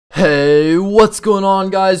Hey, what's going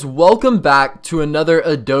on, guys? Welcome back to another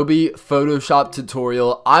Adobe Photoshop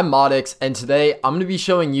tutorial. I'm Modix, and today I'm going to be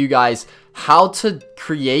showing you guys how to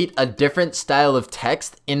create a different style of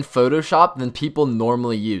text in Photoshop than people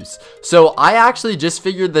normally use. So I actually just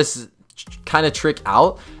figured this kind of trick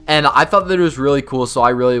out, and I thought that it was really cool, so I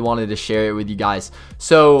really wanted to share it with you guys.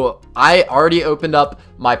 So I already opened up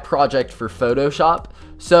my project for Photoshop.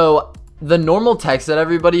 So the normal text that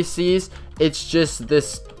everybody sees, it's just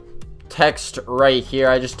this text right here.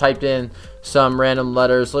 I just typed in some random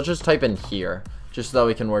letters. Let's just type in here just so that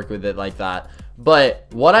we can work with it like that. But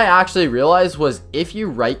what I actually realized was if you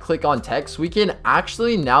right click on text, we can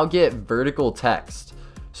actually now get vertical text.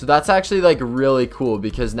 So that's actually like really cool,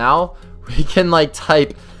 because now we can like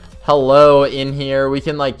type hello in here. We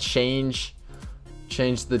can like change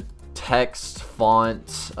the text font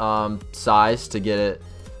size to get it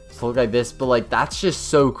to look like this. But like, that's just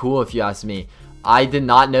so cool if you ask me. I did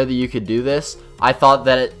not know that you could do this. I thought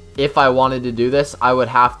that if I wanted to do this, I would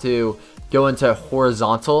have to go into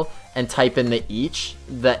horizontal and type in the each.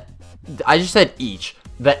 I just said each,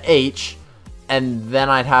 the H, and then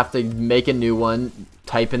I'd have to make a new one,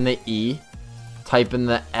 type in the E, type in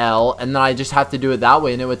the L, and then I just have to do it that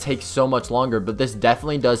way, and it would take so much longer. But this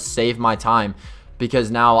definitely does save my time, because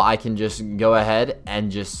now I can just go ahead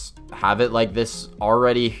and just have it like this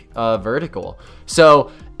already vertical.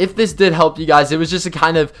 So if this did help you guys, it was just a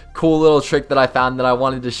kind of cool little trick that I found that I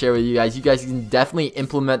wanted to share with you guys. You guys can definitely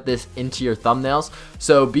implement this into your thumbnails.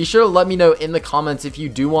 So be sure to let me know in the comments if you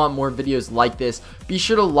do want more videos like this. Be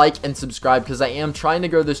sure to like and subscribe, because I am trying to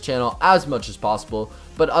grow this channel as much as possible.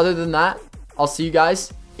 But other than that, I'll see you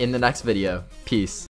guys in the next video. Peace.